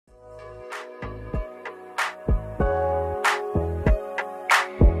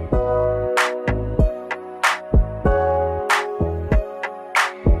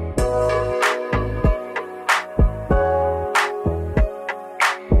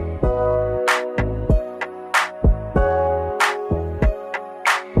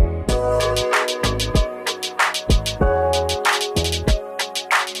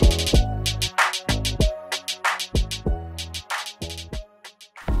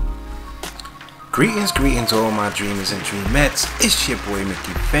Greetings all my dreamers and dreamettes. It's your boy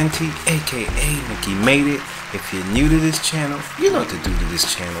Mickey Fenty, aka Mickey Made It. If you're new to this channel, you know what to do to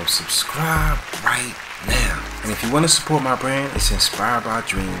this channel. Subscribe right now. And if you want to support my brand, it's inspired by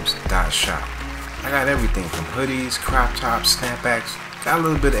DREAMZzz.shop. I got everything from hoodies, crop tops, snapbacks. Got a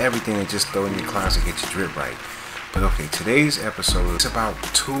little bit of everything to just throw in your closet, get your drip right. But okay, today's episode is about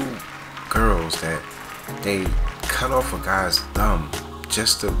two girls that they cut off a guy's thumb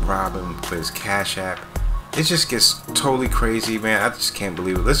just to rob him for his Cash App. It just gets totally crazy, man. I just can't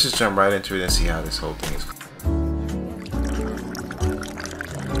believe it. Let's just jump right into it and see how this whole thing is.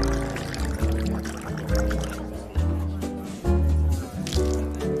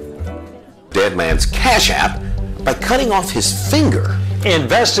 Dead man's Cash App by cutting off his finger.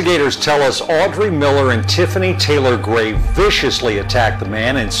 Investigators tell us Audrey Miller and Tiffany Taylor Gray viciously attacked the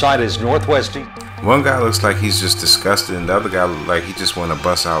man inside his Northwest. One guy looks like he's just disgusted, and the other guy looks like he just want to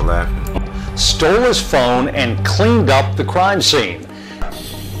bust out laughing. Stole his phone and cleaned up the crime scene.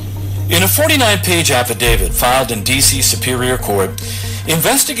 In a 49-page affidavit filed in D.C. Superior Court,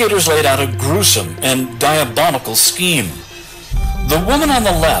 investigators laid out a gruesome and diabolical scheme. The woman on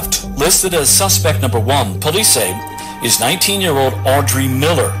the left, listed as suspect number 1, police say, is 19-year-old Audrey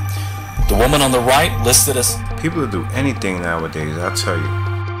Miller. The woman on the right, listed as... People will do anything nowadays, I'll tell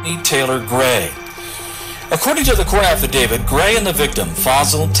you. Taylor Gray. According to the court affidavit, Gray and the victim,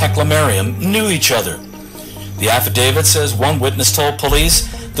 Fazil Teklemariam, knew each other. The affidavit says one witness told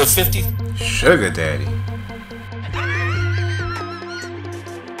police the 50... Sugar daddy.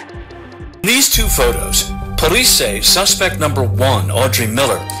 In these two photos, police say suspect number 1, Audrey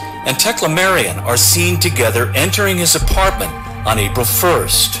Miller, and Teklemariam are seen together entering his apartment on April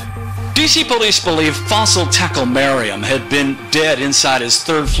 1st. DC police believe Fazil Teklemariam had been dead inside his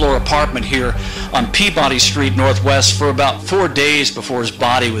third-floor apartment here on Peabody Street Northwest for about 4 days before his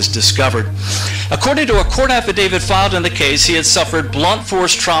body was discovered. According to a court affidavit filed in the case, he had suffered blunt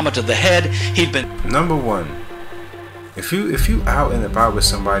force trauma to the head. He'd been... Number one, if you out and about with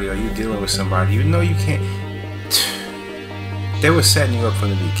somebody or you dealing with somebody, you know you can't... They were setting you up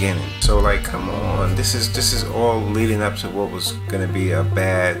from the beginning. So like, come on, this is all leading up to what was gonna be a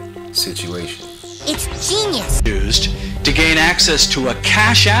bad situation. It's genius. Used to gain access to a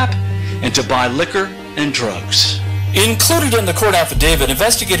Cash App and to buy liquor and drugs. Included in the court affidavit,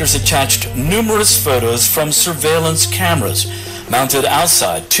 investigators attached numerous photos from surveillance cameras mounted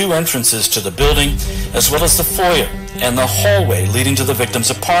outside 2 entrances to the building, as well as the foyer and the hallway leading to the victim's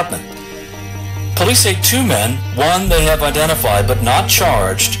apartment. Police say 2 men, one they have identified but not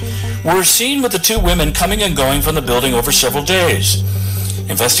charged, were seen with the 2 women coming and going from the building over several days.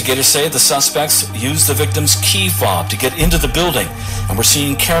 Investigators say the suspects used the victim's key fob to get into the building and were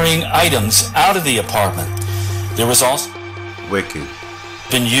seen carrying items out of the apartment. There was also wicked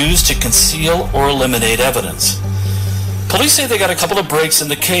been used to conceal or eliminate evidence. Police say they got a couple of breaks in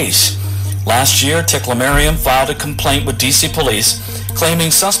the case. Last year, Teklemariam filed a complaint with DC police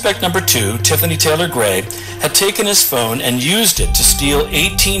claiming suspect number 2, Tiffany Taylor Gray, had taken his phone and used it to steal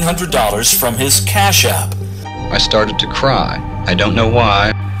 $1,800 from his Cash App. I started to cry. I don't know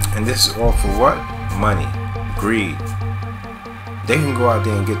why. And this is all for what? Money. Greed. They can go out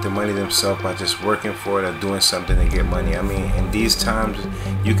there and get the money themselves by just working for it or doing something to get money. I mean, in these times,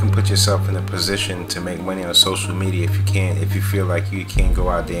 you can put yourself in a position to make money on social media if you feel like you can't go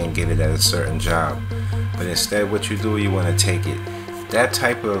out there and get it at a certain job. But instead, what you do, you want to take it. That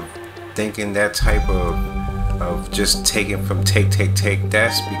type of thinking, that type of just taking from take,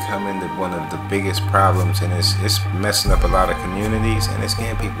 that's becoming one of the biggest problems, and it's messing up a lot of communities, and it's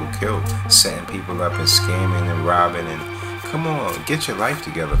getting people killed, setting people up and scamming and robbing. And come on, get your life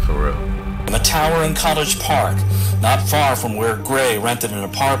together for real. In a tower in College Park, not far from where Gray rented an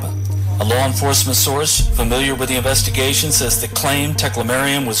apartment. A law enforcement source familiar with the investigation says the claim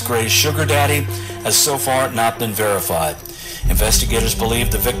Teklemariam was Gray's sugar daddy has so far not been verified. Investigators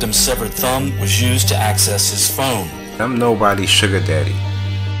believe the victim's severed thumb was used to access his phone. I'm nobody's sugar daddy.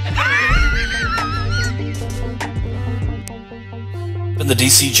 In the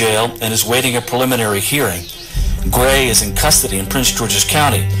D.C. jail and is waiting a preliminary hearing. Gray is in custody in Prince George's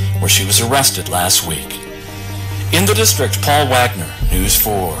County, where she was arrested last week. In the district, Paul Wagner, News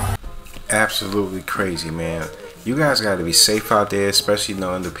 4. Absolutely crazy, man. You guys got to be safe out there, especially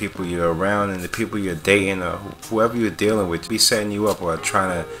knowing the people you're around and the people you're dating or whoever you're dealing with. Be setting you up or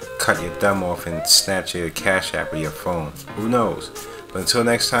trying to cut your thumb off and snatch your Cash App or your phone. Who knows? But until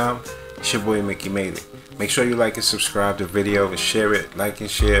next time, it's your boy Mickey Made It. Make sure you like and subscribe to the video and share it. Like and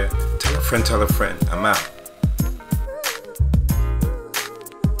share. Tell a friend, tell a friend. I'm out.